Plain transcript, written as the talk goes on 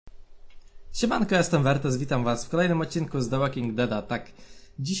Siemanko, jestem Vertez, witam was w kolejnym odcinku z The Walking Deada. Tak,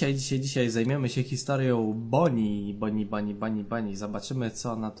 dzisiaj zajmiemy się historią Bonnie. Zobaczymy,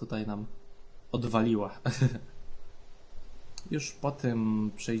 co ona tutaj nam odwaliła. Już po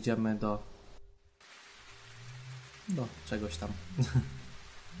tym przejdziemy do czegoś tam.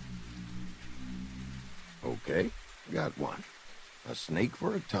 Okay, got one. A snake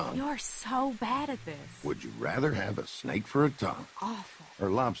for a tongue. You're so bad at this. Would you rather have a snake for a tongue? Awful. Or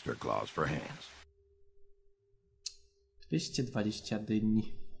lobster claws for hands? 220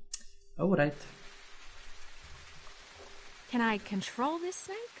 dyni. Alright. Can I control this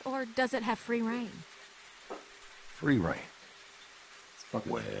snake, or does it have free reign? Free reign. Spoko.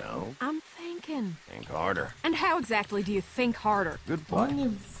 Well, I'm thinking. think harder. And how exactly do you think harder? Good point.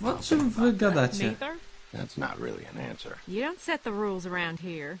 Panie, o czym wy gadacie? Neither? That's not really an answer. You don't set the rules around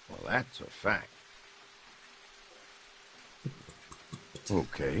here. Well, that's a fact.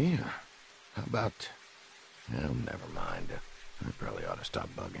 Okay, how about... Well, never mind. I probably ought to stop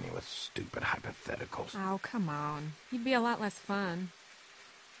bugging you with stupid hypotheticals. Oh, come on. You'd be a lot less fun.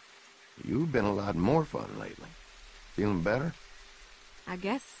 You've been a lot more fun lately. Feeling better? I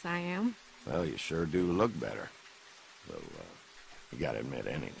guess I am. Well, you sure do look better. Though, you gotta admit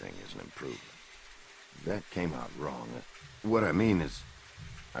anything is an improvement. That came out wrong. What I mean is...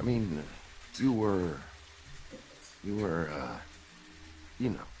 you were, you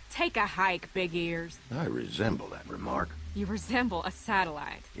know. Take a hike, big ears. I resemble that remark. You resemble a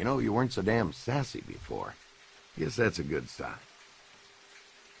satellite. You know, you weren't so damn sassy before. Guess that's a good sign.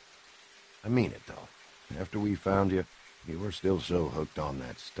 I mean it, though. After we found you, you were still so hooked on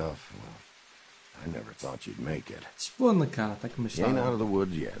that stuff. Well, I never thought you'd make it. Ćpunka, tak You ain't myślałem. out of the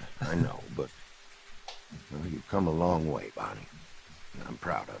woods yet, I know, but... Well, you've come a long way, Bonnie. And I'm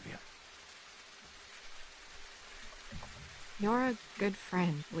proud of you. You're a good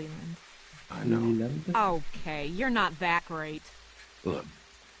friend, Leland. I know. Leland? Okay, you're not that great. Look,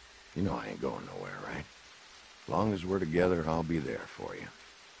 you know I ain't going nowhere, right? As long as we're together, I'll be there for you.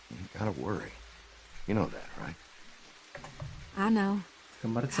 You ain't gotta worry. You know that, right? I know. W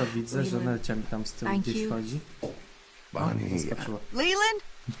kamerce widzę, że Nelcia mi tam z tyłu Thank gdzieś you. chodzi. Bonnie. Zaskoczyło. Leland?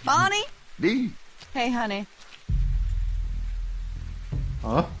 Bonnie? Dee. Hey, honey.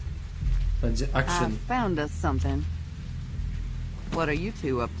 O! Będzie I action. found us something. What are you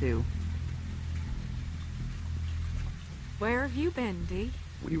two up to? Where have you been, Dee?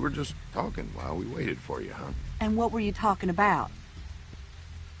 We were just talking while we waited for you, huh? And what were you talking about?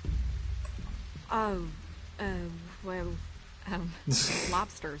 Oh, well,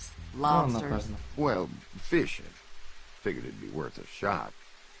 lobsters. O, na Lobsters. pewno. Well, fishing. Figured it'd be worth a shot.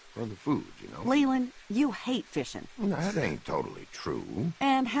 For the food, you know. Leland, you hate fishing. Well, that ain't totally true.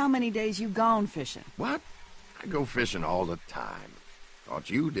 And how many days you gone fishing? What? I go fishing all the time. Thought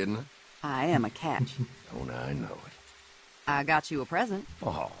you didn't I? I am a catch. Don't I know it? I got you a present.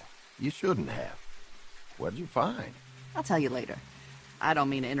 Oh, you shouldn't have. What'd you find? I'll tell you later. I don't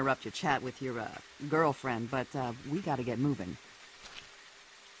mean to interrupt your chat with your girlfriend, but we gotta get moving.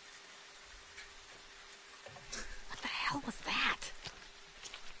 What the hell was that?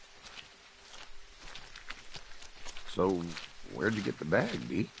 So, where'd you get the bag,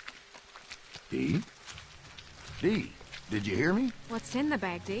 Dee? Dee? Dee, did you hear me? What's in the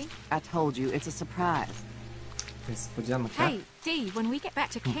bag, Dee? I told you, it's a surprise. Niespodzianka. Hey, Dee, when we get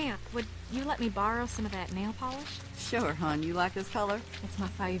back to camp, would you let me borrow some of that nail polish? Sure, hon. You like this color? It's my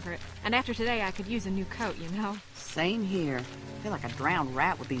favorite. And after today, I could use a new coat, you know? Same here. I feel like a drowned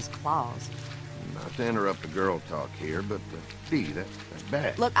rat with these claws. Not to interrupt the girl talk here, but Dee, that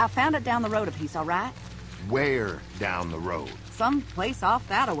bag. Look, I found it down the road a piece, all right? Where down the road? Some place off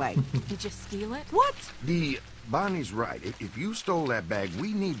that-a-way. Did you steal it? What? Dee, Bonnie's right. If you stole that bag,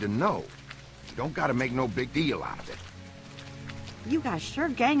 we need to know. You don't gotta make no big deal out of it. You guys sure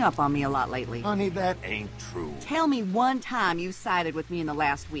gang up on me a lot lately. Honey, that ain't true. Tell me one time you sided with me in the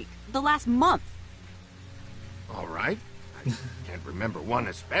last week. The last month. All right. I can't remember one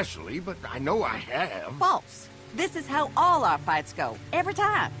especially, but I know I have. False. This is how all our fights go. Every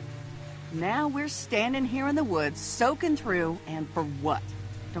time. Now we're standing here in the woods, soaking through, and for what?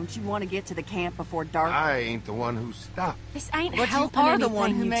 Don't you want to get to the camp before dark? I ain't the one who stopped. This ain't But you helping are the anything,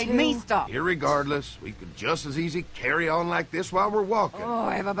 one who you made two. me stop. Irregardless, we could just as easy carry on like this while we're walking. Oh,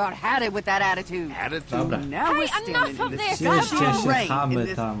 I've about had it with that attitude. Attitude? Dobra. Now we're Hey, standing enough in of this this! Cieszcie goddamn się, rain chamy in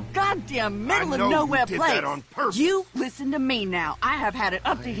this tam. goddamn middle I of know you nowhere did place. that on purpose. You listen to me now. I have had it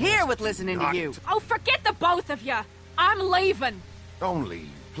up to here with listening to not. you. Oh, forget the both of you! I'm leaving! Don't leave,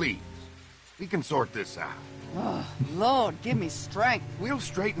 please. We can sort this out. Oh, Lord, give me strength. We'll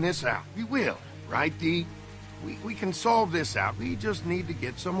straighten this out. We will. Right, Dee? We can solve this out. We just need to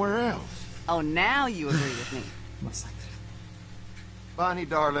get somewhere else. Oh, now you agree with me. Masakra. Bonnie,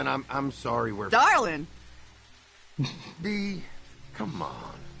 darling, I'm sorry we're... Darling, Dee, come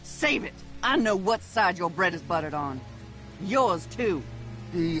on. save it. I know what side your bread is buttered on. Yours, too.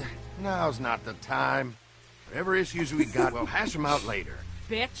 Dee, now's not the time. Whatever issues we got, we'll hash them out later.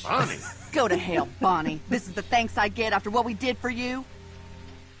 Bitch. Bonnie! Go to hell, Bonnie. This is the thanks I get after what we did for you?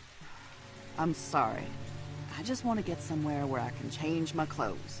 I'm sorry. I just want to get somewhere where I can change my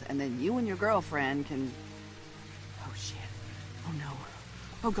clothes, and then you and your girlfriend can... Oh, shit. Oh, no.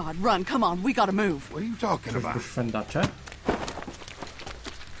 Oh, God, run. Come on. We gotta move. What are you talking about? Już szwendacze?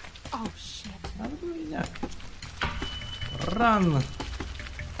 Oh, shit. Albo i nie. Run!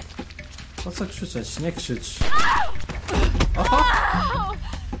 Po co krzyczeć? Nie krzycz. Oho!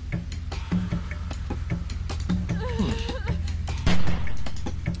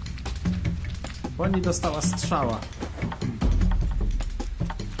 Bonnie dostała strzała.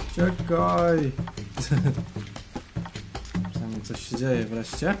 Czekaj! Przynajmniej coś się dzieje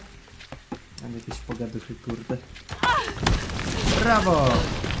wreszcie. Mam jakieś pogaduchy, kurde. Brawo!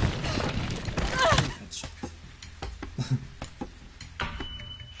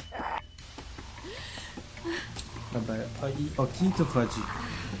 Dobra, o kij tu chodzi.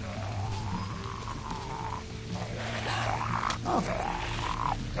 O!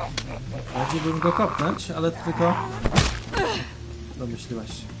 Bardziej bym go kopnąć, ale to tylko... Domyśliłaś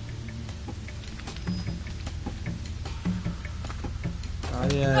się.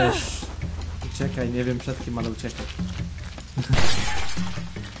 Dajesz! Uciekaj, nie wiem przed kim, ale uciekaj.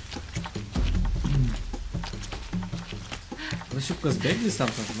 Ale szybko zbiegli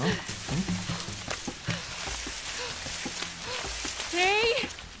stamtąd, no. Hey!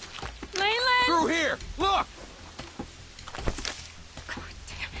 Leyland! Through here! Look! God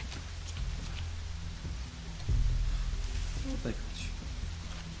damn it. Tutaj chodź.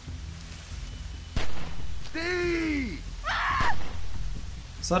 Dee!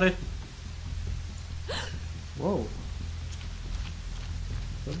 Sorry. Wow.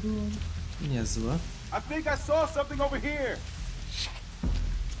 To było niezłe. I think I saw something over here.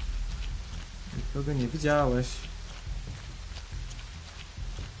 Nikogo nie widziałeś.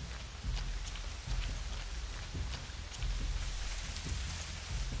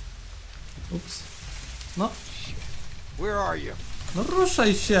 Ups. No. Where are you? No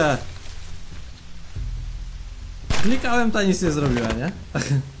ruszaj się! Klikałem, ta nic nie zrobiła, nie?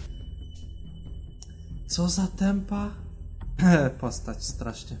 Co za tempa? Postać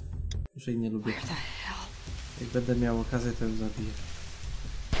strasznie. Już jej nie lubię. Jak będę miał okazję, to ją zabiję.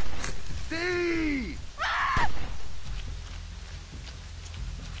 Dee!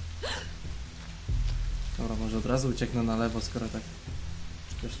 Dobra, może od razu ucieknę na lewo, skoro tak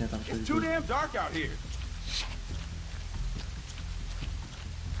już nie tam It's ktoś too był. damn dark out here.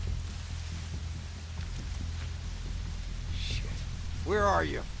 Where are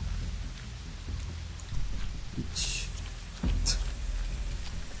you? Idź.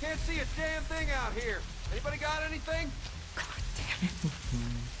 Can't see a damn thing out here. Anybody got anything? God damn it.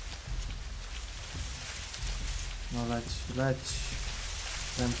 No leć.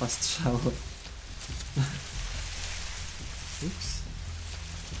 Tempa strzału. Ups.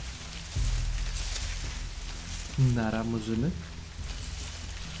 Nara, murzyny.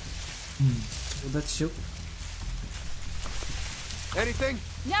 Uda ci się... Anything?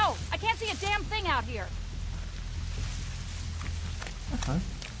 No! I can't see a damn thing out here! Aha.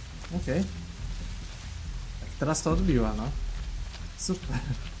 Okej. Tak, teraz to odbiła, no. Super.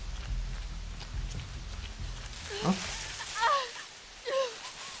 O.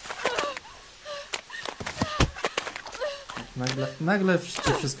 Tak, nagle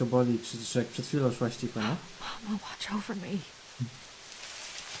cię wszystko boli, krzyczysz jak przed chwilą szłaś cicho, no? Mama, watch over me.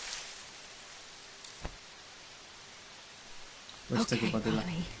 Weź tego badyla.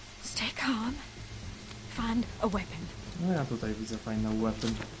 Bonnie. Stay calm. Find a weapon. No ja tutaj widzę fajną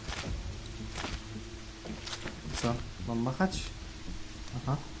weapon. Co? Mam machać?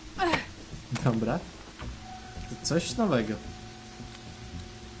 Aha. Dobra. To coś nowego.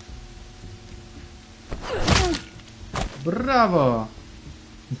 Brawo!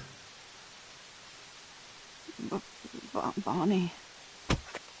 Bonnie.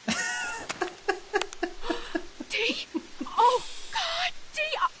 Dee! Oh, God!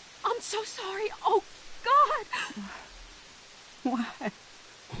 Dee! I'm so sorry. Oh, God! Why?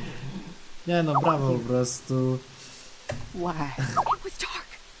 Nie no, brawo po prostu. Why? It was dark.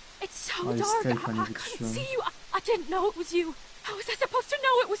 It's so Oh, dark. escape, I nie couldn't wytrzymam. see you. I didn't know it was you. How was I supposed to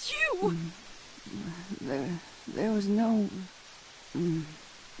know it was you? There was no...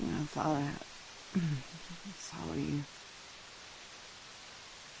 I thought I saw you.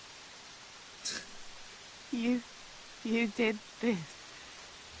 You did this.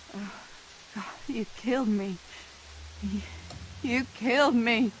 Oh, God, you killed me. You killed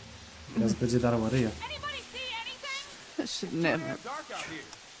me. Teraz będzie darła ryja. Anybody see anything? I should never Damn dark out here.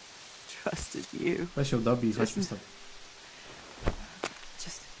 trusted you. Weź ją dobij, chodźmy stąd.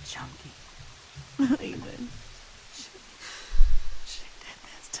 Just a junkie. Leland. She did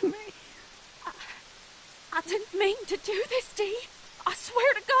this to me. I didn't mean to do this, Dee. I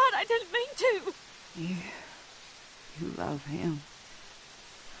swear to God I didn't mean to. You love him.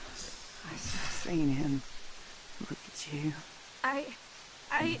 I've seen him. Look at you.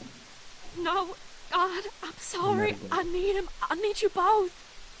 No, God, I'm sorry. I need him. I need you both.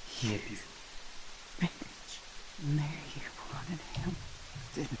 Nie piw. There you wanted him,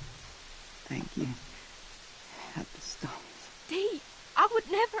 didn't thank you. Had the stones. Dee, I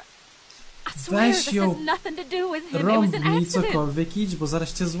would never... I swear Weź this ją, has nothing to do with him. It was rąb an mi accident. cokolwiek, idź, bo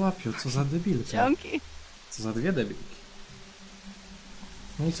zaraz cię złapią. Co za debilka. Junkie. Co za dwie debilki.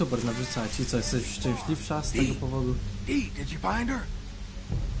 No i super, nawrzucała ci. Co, jesteś szczęśliwsza z tego powodu? Dee, did you find her?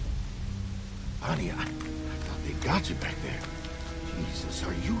 Bonnie, I thought they got you back there. Jesus,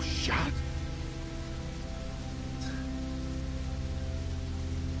 are you shot?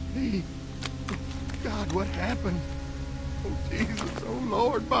 Dee, God, what happened? Oh, Jesus, oh,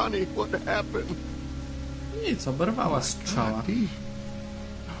 Lord, Bonnie, what happened? Nic, oberwała strzała. Dee,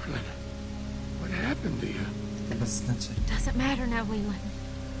 darling, what happened to you? Bez znaczenia. Doesn't matter now, Leland.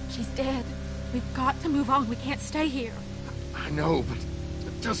 She's dead. We've got to move on. We can't stay here. I know, but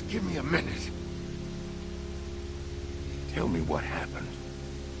just give me a minute. Tell me what happened.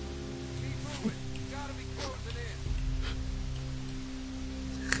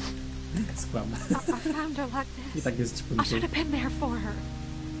 Skłam. I found her like I this. tak jest I czpunką. should have been there for her.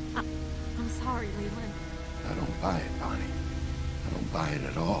 I'm sorry, Leland. I don't buy it, Bonnie. I don't buy it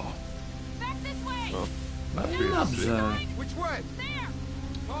at all. Back this way! No dobrze. Which way? There!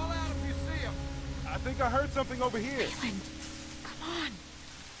 Call out if you see him. I think I heard something over here. Leland, come on.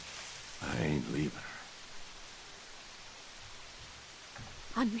 I ain't leaving her.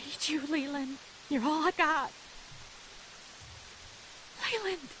 I need you, Leland. You're all I got.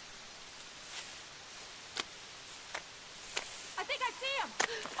 Leland! I think I see him!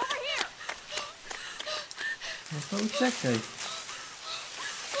 Over here! No to uciekaj.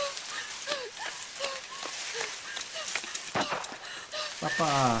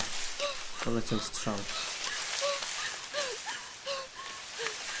 Papa! Poleciał strzał.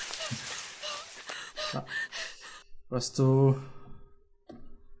 No. Po prostu...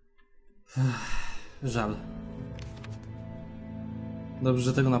 Żal. Dobrze,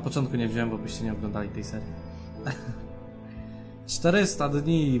 że tego na początku nie wziąłem, bo byście nie oglądali tej serii. 400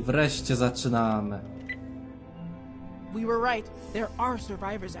 dni, wreszcie zaczynamy. We were right. There are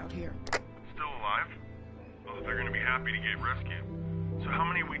survivors out here. Still alive? Well, they're gonna be happy to get rescued. So how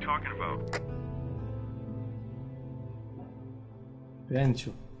many are we talking about?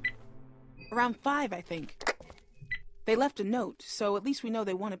 5. Around 5, I think. They left a note, so at least we know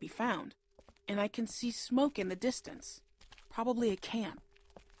they want to be found. And I can see smoke in the distance. Probably a camp.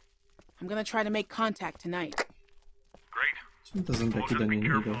 I'm gonna try to make contact tonight. Great. Czemu te Well, zombiaki just do be niej nie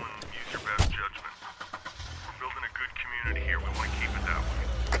careful idą? and use your best judgment. We're building a good community here. We want to keep it that way.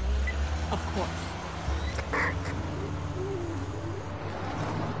 Of course.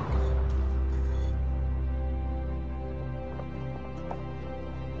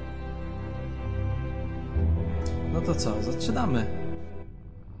 No to co, zaczynamy.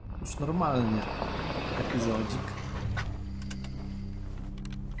 Już normalnie. Epizodzik.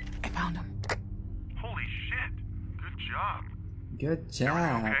 I found him. Holy shit! Good job. Good job.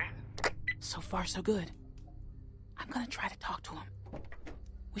 Okay? So far, so good. I'm gonna try to talk to him.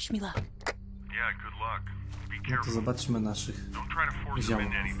 Wish me luck. Yeah, good luck. Be No to careful. zobaczmy naszych Don't try to force them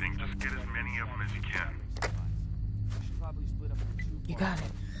into anything. Just get as many of them as you can. You got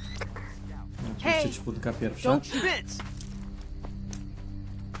it. Oczywiście czwórka pierwsza. Don't spitz!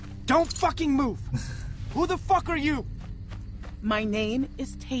 Don't fucking move! Who the fuck are you? My name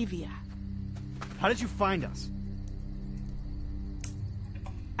is Tavia. How did you find us?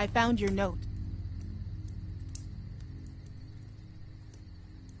 I found your note.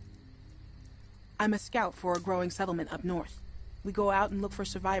 I'm a scout for a growing settlement up north. We go out and look for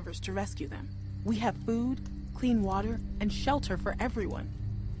survivors to rescue them. We have food, clean water, and shelter for everyone.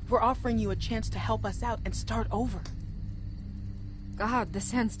 We're offering you a chance to help us out and start over. God, this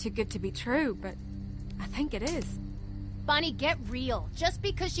sounds too good to be true, but I think it is. Bonnie, get real. Just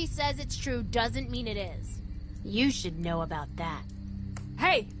because she says it's true doesn't mean it is. You should know about that.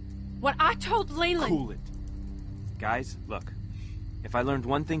 Hey, what I told Leland... Cool it. Guys, look. If I learned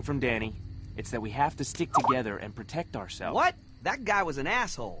one thing from Danny, It's that we have to stick together and protect ourselves. What? That guy was an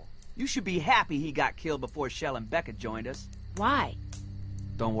asshole. You should be happy he got killed before Shell and Becca joined us. Why?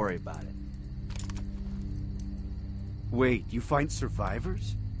 Don't worry about it. Wait, you find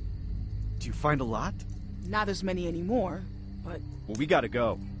survivors? Do you find a lot? Not as many anymore, but Well, we gotta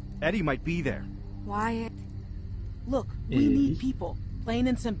go. Eddie might be there. Wyatt. look, we need people, plain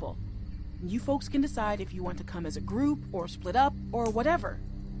and simple. You folks can decide if you want to come as a group or split up or whatever.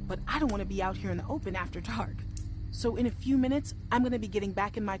 But I don't want to be out here in the open after dark. So in a few minutes, I'm going to be getting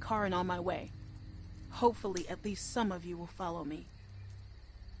back in my car and on my way. Hopefully, at least some of you will follow me.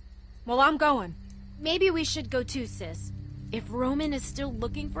 Well, I'm going. Maybe we should go too, sis. If Roman is still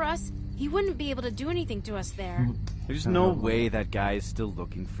looking for us, he wouldn't be able to do anything to us there. There's no way that guy is still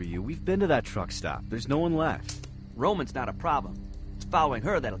looking for you. We've been to that truck stop. There's no one left. Roman's not a problem. It's following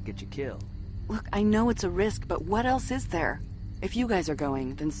her that'll get you killed. Look, I know it's a risk, but what else is there? If you guys are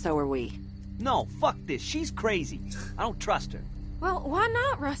going, then so are we. No, fuck this. She's crazy. I don't trust her. Well, why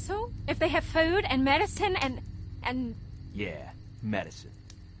not, Russell? If they have food and medicine and... Yeah, medicine.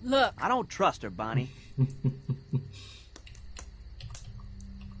 Look. I don't trust her, Bonnie.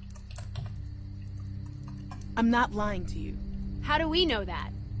 I'm not lying to you. How do we know that?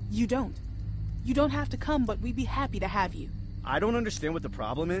 You don't. You don't have to come, but we'd be happy to have you. I don't understand what the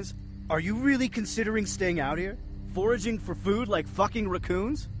problem is. Are you really considering staying out here? Foraging for food like fucking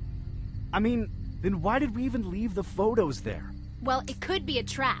raccoons? I mean, then why did we even leave the photos there? Well, it could be a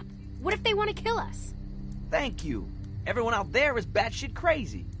trap. What if they want to kill us? Thank you. Everyone out there is batshit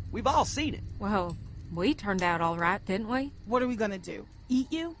crazy. We've all seen it. Well, we turned out all right, didn't we? What are we gonna do?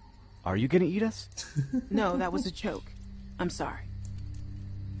 Eat you? Are you gonna eat us? No, that was a joke. I'm sorry.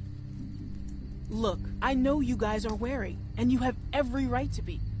 Look, I know you guys are wary, and you have every right to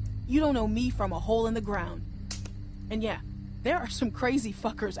be. You don't know me from a hole in the ground. And yeah, there are some crazy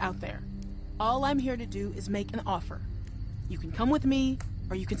fuckers out there. All I'm here to do is make an offer. You can come with me,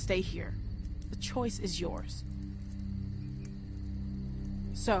 or you can stay here. The choice is yours.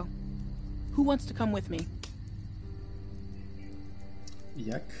 So, who wants to come with me?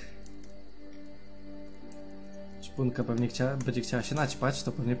 Jak? Szpunka pewnie będzie chciała się naćpać,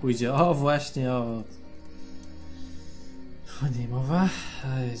 to pewnie pójdzie. O, właśnie o niej mowa.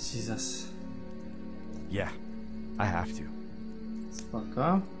 Oj, Jesus. Yeah, I have to.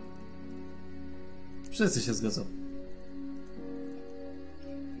 Spoko. Wszyscy się zgodzą.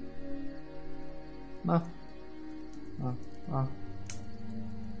 No.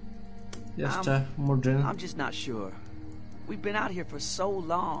 Jeszcze Murzyn. I'm just not sure. We've been out here for so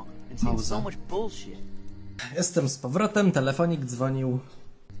long and seen so much bullshit. Jestem z powrotem, telefonik dzwonił.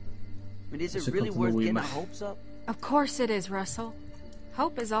 I mean, is it really worth getting our hopes up? Of course it is, Russell.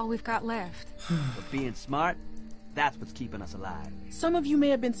 Hope is all we've got left. But being smart, that's what's keeping us alive. Some of you may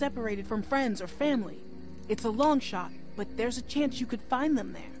have been separated from friends or family. It's a long shot, but there's a chance you could find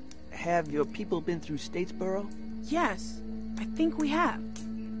them there. Have your people been through Statesboro? Yes, I think we have.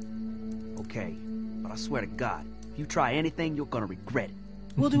 Okay, but I swear to God, if you try anything, you're gonna regret it.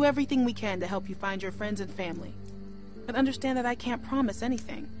 We'll do everything we can to help you find your friends and family. But understand that I can't promise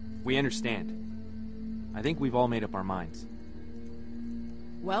anything. We understand. I think we've all made up our minds.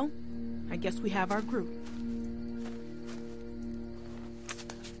 Well, I guess we have our group.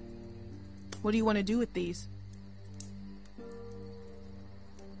 What do you want to do with these?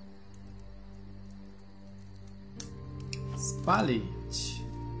 Spalić.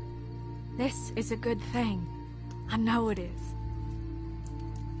 This is a good thing. I know it is.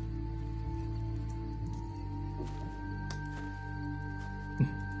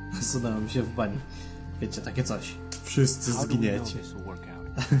 Zasunąłem się w bani. Wiecie, takie coś. Wszyscy zginiecie.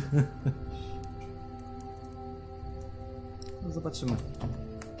 No zobaczymy.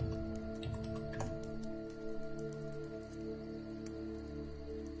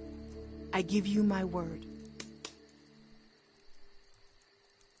 I give you my word.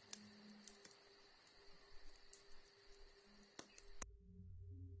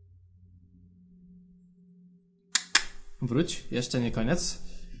 Wróć, jeszcze nie koniec.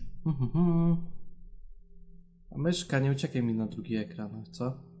 A myszka, nie uciekaj mi na drugi ekran,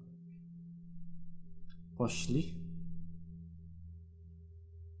 co? Poszli.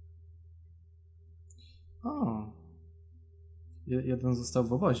 O. Jeden został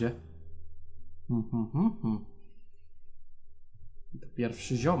w obozie. To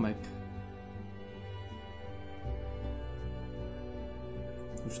pierwszy ziomek.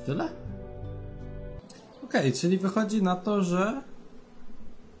 Już tyle? Okej, czyli wychodzi na to, że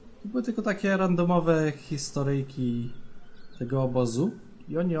to były tylko takie randomowe historyjki tego obozu.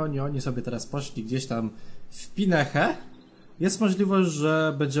 I oni sobie teraz poszli gdzieś tam w Pinechę. Jest możliwość,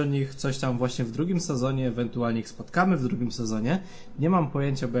 że będzie o nich coś tam właśnie w drugim sezonie, ewentualnie ich spotkamy w drugim sezonie. Nie mam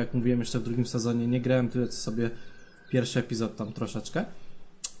pojęcia, bo jak mówiłem jeszcze w drugim sezonie, nie grałem tyle, co sobie pierwszy epizod tam troszeczkę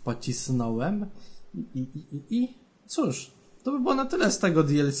pocisnąłem. I cóż, to by było na tyle z tego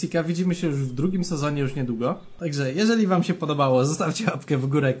DLC-ka. Widzimy się już w drugim sezonie już niedługo. Także jeżeli wam się podobało, zostawcie łapkę w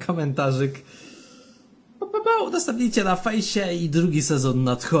górę, komentarzyk. Udostępnijcie na fejsie i drugi sezon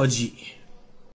nadchodzi.